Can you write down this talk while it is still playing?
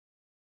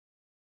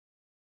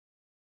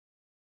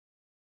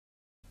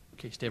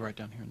Okay, stay right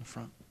down here in the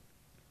front.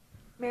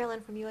 Marilyn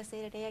from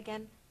USA Today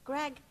again.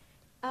 Greg,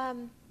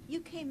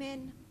 you came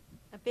in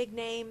a big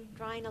name,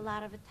 drawing a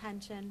lot of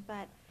attention,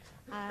 but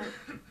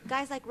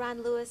guys like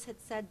Ron Lewis had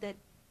said that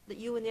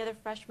you and the other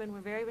freshmen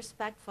were very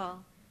respectful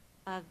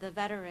of the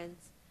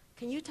veterans.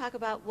 Can you talk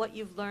about what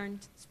you've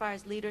learned as far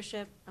as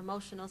leadership,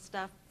 emotional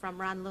stuff from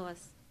Ron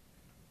Lewis?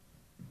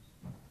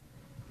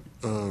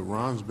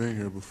 Ron's been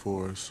here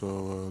before,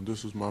 so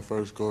this is my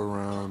first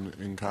go-around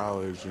in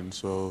college, and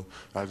so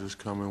I just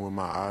come in with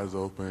my eyes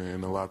open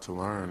and a lot to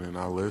learn, and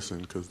I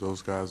listen because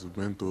those guys have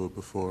been through it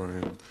before,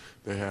 and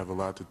they have a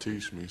lot to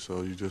teach me.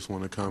 So you just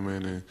want to come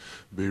in and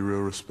be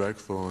real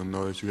respectful and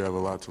know that you have a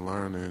lot to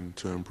learn and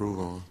to improve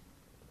on.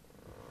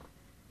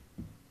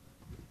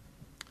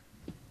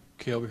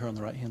 Okay, over here on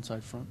the right-hand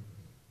side front.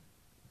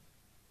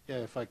 Yeah,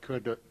 if I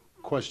could, a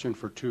question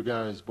for two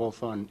guys,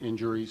 both on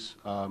injuries.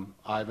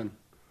 Ivan,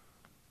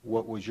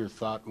 what was your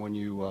thought when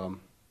you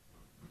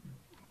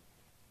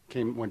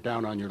went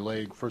down on your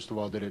leg? First of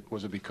all,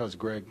 was it because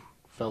Greg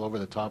fell over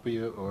the top of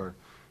you,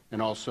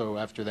 and also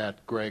after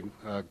that, Greg,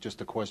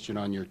 just a question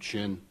on your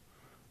chin.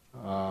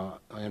 I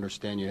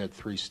understand you had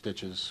 3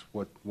 stitches.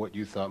 What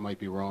you thought might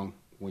be wrong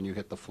when you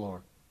hit the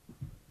floor?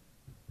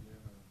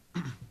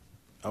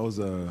 I was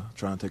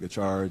trying to take a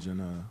charge,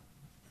 and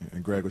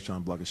Greg was trying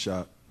to block a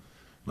shot.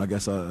 And I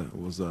guess I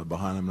was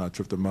behind him, and I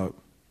tripped him up,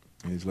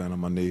 and he's laying on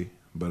my knee.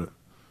 But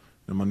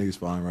my knee's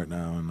fine right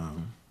now, and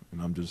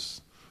I'm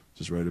just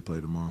ready to play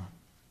tomorrow.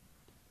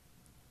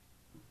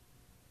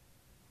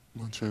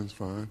 My chin's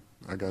fine.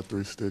 I got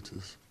 3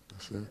 stitches.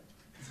 That's it.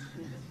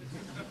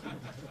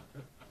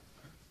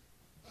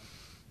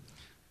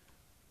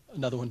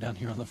 Another one down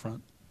here on the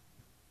front.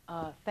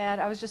 Thad,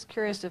 I was just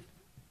curious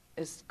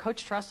is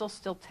Coach Tressel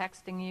still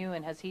texting you,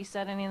 and has he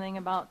said anything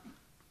about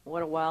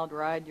what a wild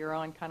ride you're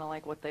on, kind of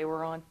like what they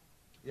were on?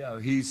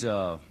 Yeah, he's,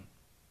 I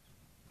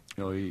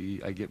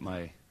get my,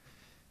 I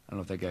don't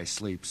know if that guy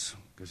sleeps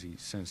because he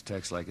sends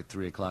texts like at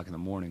 3 o'clock in the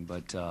morning,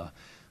 but,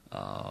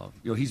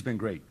 he's been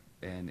great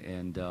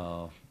and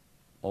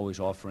always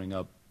offering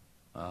up,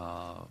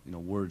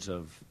 words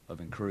of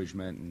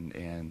encouragement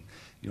and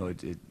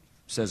it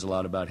says a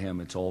lot about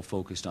him. It's all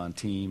focused on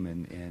team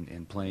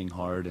and playing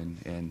hard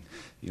and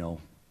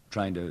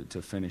trying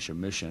to finish a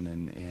mission,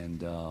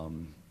 and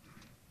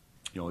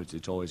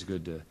it's always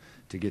good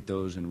to get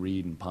those and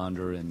read and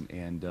ponder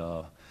and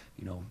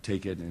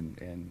take it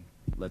and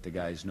let the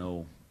guys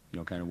know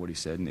kind of what he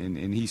said,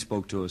 and he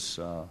spoke to us.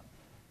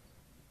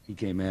 He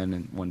came in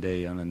and one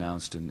day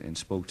unannounced and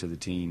spoke to the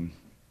team.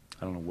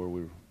 I don't know where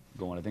we were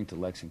going. I think to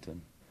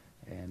Lexington,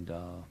 and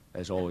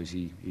as always,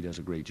 he does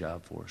a great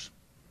job for us.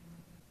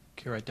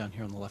 Okay, right down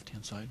here on the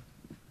left-hand side.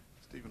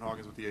 Stephen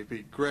Hawkins with the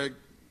AP. Greg,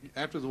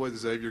 after the way the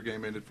Xavier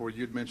game ended for you,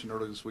 you'd mentioned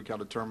earlier this week how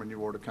determined you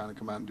were to kind of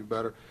come out and do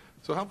better.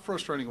 So how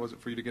frustrating was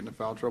it for you to get into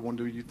foul trouble, and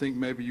do you think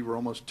maybe you were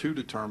almost too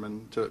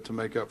determined to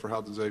make up for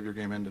how the Xavier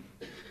game ended?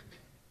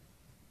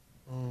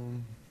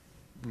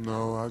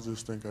 No, I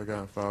just think I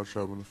got in foul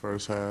trouble in the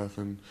first half,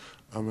 and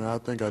I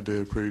think I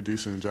did a pretty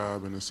decent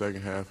job in the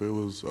second half. It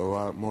was a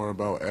lot more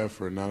about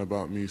effort, not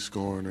about me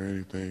scoring or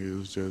anything. It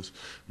was just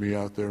me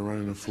out there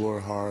running the floor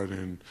hard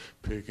and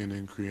picking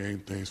and creating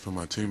things for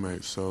my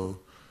teammates. So,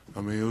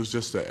 it was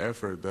just the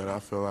effort that I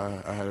feel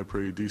I had a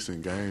pretty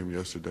decent game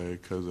yesterday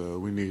because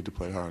we needed to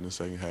play hard in the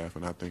second half,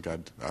 and I think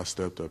I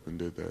stepped up and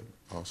did that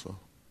also.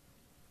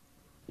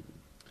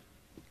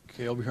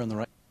 Okay, over here on the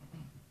right.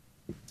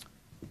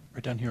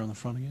 Right down here on the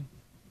front again.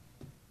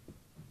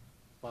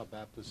 Bob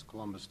Baptist,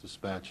 Columbus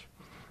Dispatch.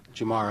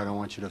 Jamar, I don't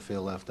want you to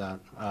feel left out.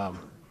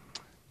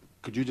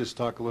 Could you just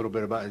talk a little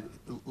bit about it?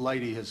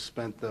 Lighty has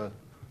spent the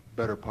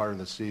better part of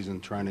the season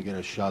trying to get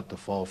a shot to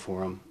fall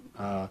for him.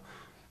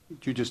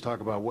 Could you just talk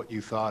about what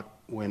you thought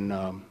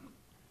when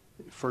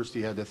first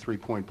he had the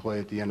three-point play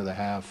at the end of the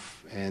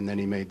half, and then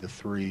he made the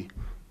 3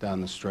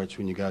 down the stretch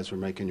when you guys were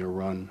making your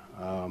run?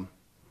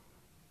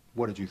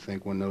 What did you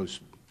think when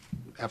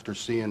after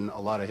seeing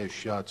a lot of his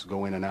shots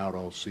go in and out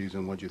all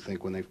season, what did you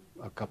think when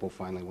a couple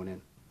finally went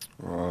in?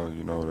 Well,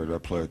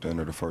 that play at the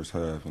end of the first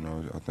half,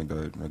 I think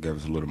that gave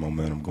us a little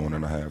momentum going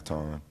into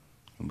halftime.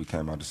 When we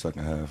came out the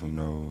second half, we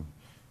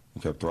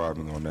kept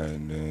thriving on that,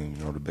 and then,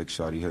 the big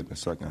shot he hit in the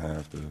second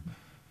half, it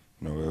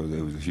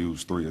was a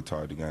huge 3 that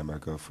tied the game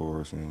back up for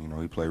us, and,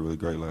 he played really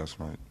great last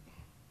night.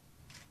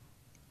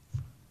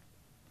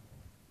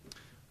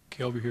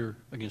 Okay, over here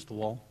against the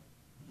wall.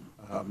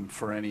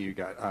 For any of you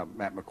guys,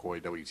 Matt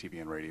McCoy,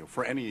 WTVN Radio,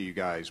 for any of you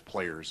guys,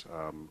 players,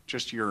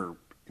 just your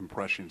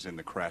impressions in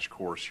the crash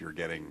course you're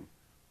getting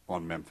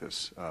on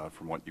Memphis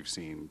from what you've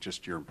seen,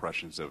 just your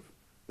impressions of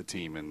the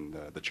team and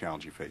the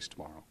challenge you face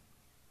tomorrow.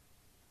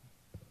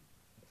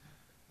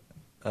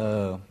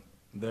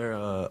 They're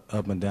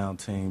up and down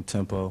team,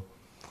 tempo.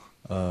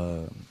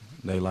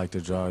 They like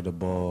to drive the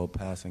ball,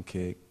 pass and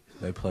kick.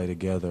 They play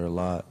together a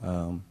lot.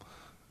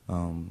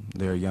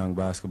 They're a young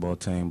basketball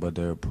team, but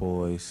they're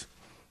poised.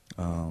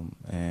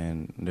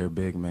 And they're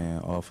big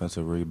man,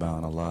 offensive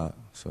rebound a lot,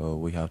 so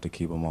we have to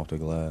keep them off the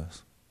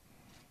glass.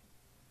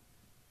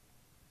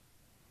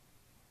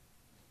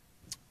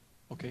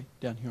 Okay,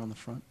 down here on the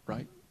front,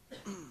 right?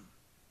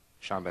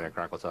 Sean Bennett,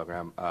 Chronicle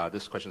Telegram.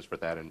 This question's for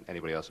Thad and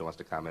anybody else who wants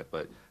to comment,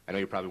 but I know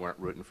you probably weren't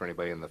rooting for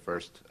anybody in the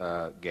first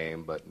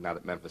game, but now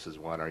that Memphis has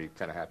won, are you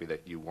kind of happy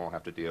that you won't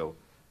have to deal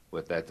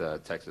with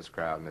that Texas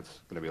crowd, and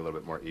it's going to be a little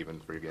bit more even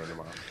for your game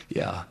tomorrow?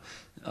 Yeah,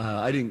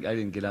 I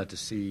didn't get out to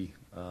see,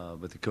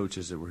 but the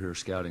coaches that were here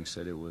scouting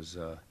said it was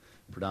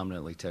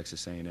predominantly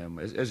Texas A&M,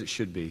 as it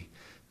should be.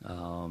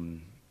 But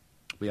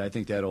yeah, I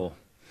think that'll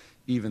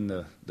even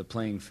the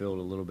playing field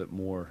a little bit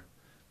more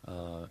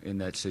in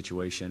that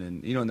situation.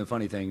 And and the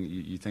funny thing,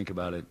 you think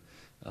about it,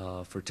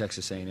 for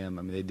Texas A&M,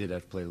 I mean, they did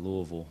have to play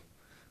Louisville,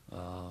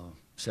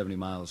 70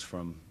 miles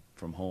from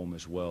home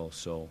as well.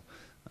 So,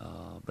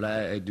 but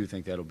I do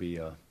think that'll be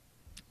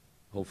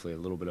hopefully a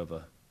little bit of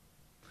a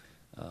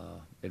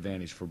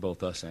advantage for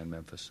both us and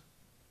Memphis.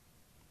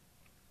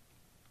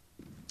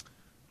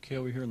 Okay,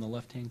 over here in the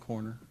left-hand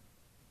corner.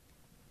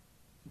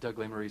 Doug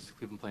Lamerise,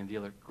 Cleveland Plain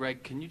Dealer.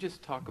 Greg, can you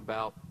just talk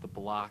about the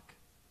block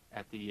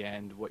at the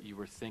end, what you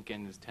were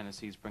thinking as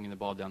Tennessee's bringing the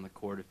ball down the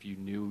court, if you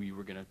knew you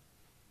were going to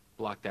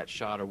block that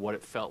shot, or what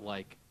it felt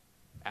like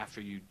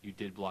after you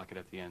did block it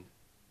at the end?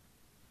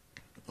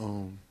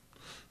 It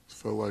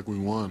felt like we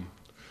won.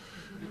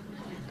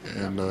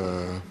 And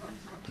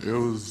it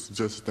was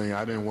just a thing.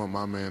 I didn't want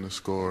my man to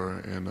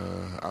score, and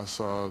I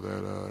saw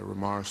that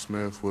Ramar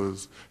Smith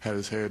had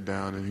his head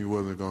down, and he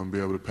wasn't going to be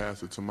able to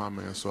pass it to my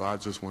man, so I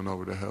just went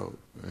over to help.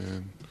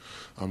 And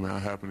I mean, I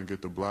happened to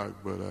get the block,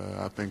 but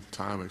I think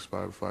time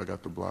expired before I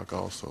got the block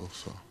also.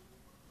 So.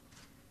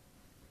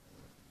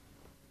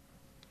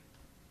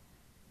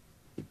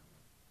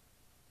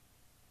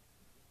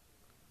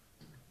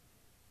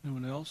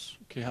 Anyone else?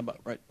 Okay, how about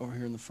right over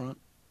here in the front?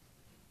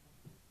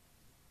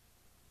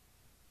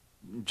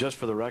 Just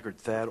for the record,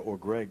 Thad or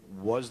Greg,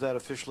 was that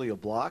officially a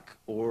block,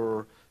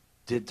 or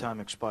did time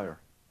expire?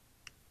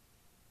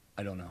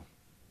 I don't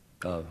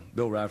know.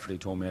 Bill Rafferty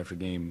told me after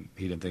the game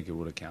he didn't think it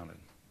would have counted.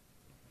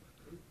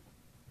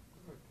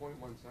 0.1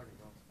 second.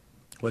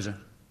 Was it?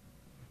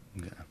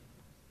 Yeah.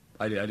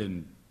 I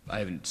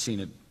haven't seen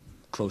it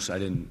close. I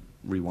didn't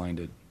rewind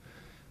it.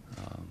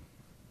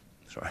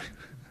 Sorry.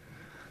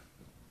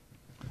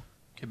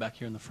 Okay, back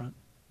here in the front.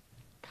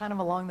 Kind of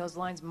along those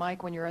lines,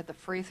 Mike, when you're at the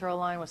free throw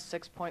line with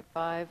 6.5,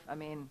 I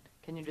mean,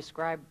 can you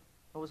describe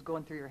what was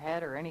going through your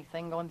head or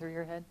anything going through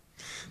your head?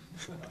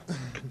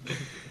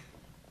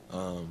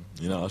 I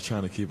was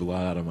trying to keep a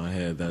lot out of my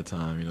head that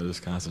time,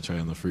 just concentrate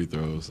on the free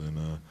throws. And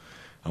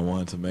I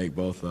wanted to make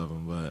both of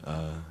them, but,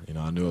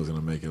 I knew I was going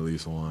to make at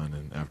least one.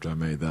 And after I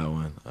made that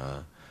one,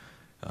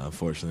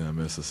 unfortunately, I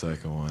missed the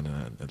second one.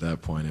 And at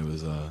that point, it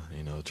was,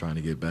 trying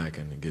to get back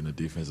and get in a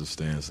defensive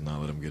stance and not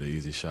let them get an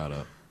easy shot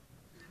up.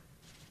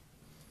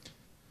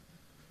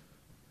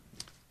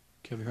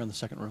 Okay, over here on the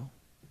second row.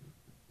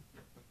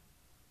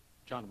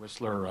 John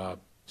Whistler,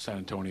 San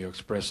Antonio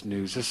Express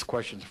News. This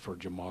question's for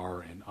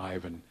Jamar and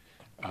Ivan.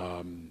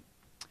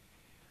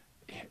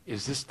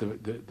 Is this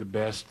the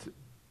best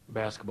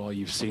basketball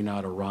you've seen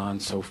out of Ron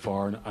so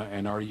far?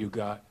 And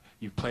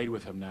you've played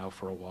with him now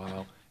for a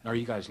while. And are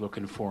you guys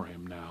looking for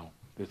him now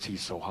that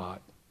he's so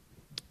hot?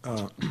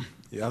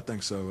 Yeah, I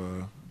think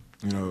so.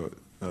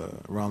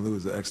 Ron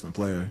Lewis is an excellent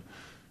player.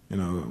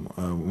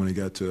 When he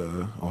got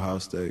to Ohio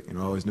State, I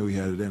always knew he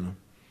had it in him.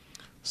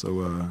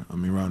 So,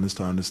 around this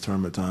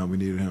tournament time, we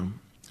needed him,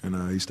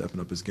 and he's stepping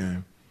up his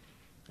game.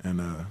 And,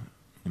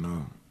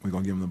 we're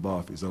going to give him the ball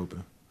if he's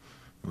open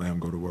and let him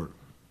go to work.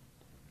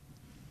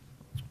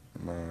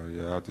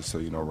 Yeah, I have to say,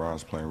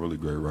 Ron's playing really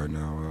great right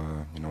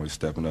now. He's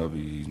stepping up.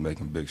 He's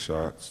making big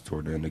shots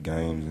toward the end of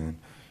games,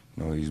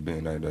 and, he's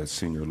being that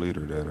senior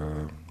leader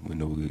that we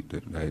knew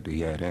that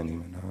he had in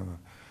him. And,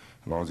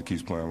 as long as he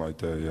keeps playing like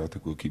that, yeah, I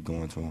think we'll keep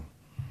going to him.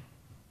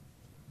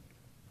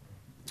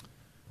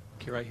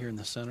 Okay, right here in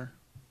the center.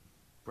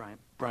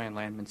 Brian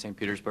Landman, St.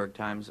 Petersburg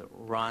Times.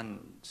 Ron,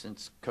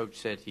 since Coach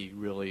said he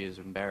really is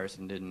embarrassed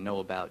and didn't know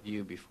about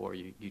you before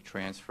you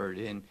transferred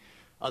in,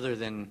 other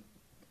than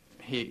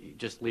he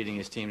just leading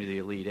his team to the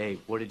Elite Eight,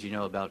 what did you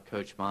know about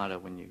Coach Mata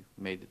when you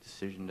made the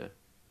decision to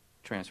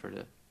transfer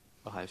to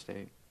Ohio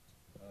State?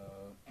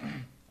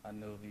 I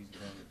knew he's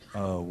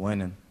been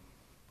winning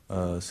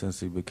since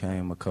he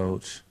became a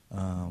coach,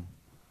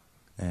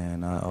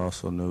 and I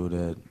also knew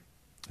that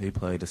he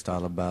played the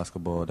style of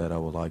basketball that I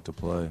would like to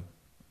play.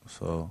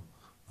 So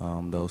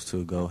those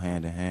two go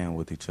hand in hand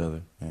with each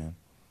other, and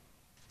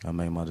I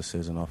made my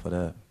decision off of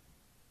that.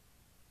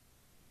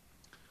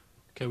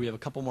 Okay, we have a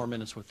couple more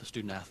minutes with the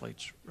student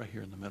athletes right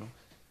here in the middle.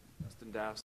 Justin Dass.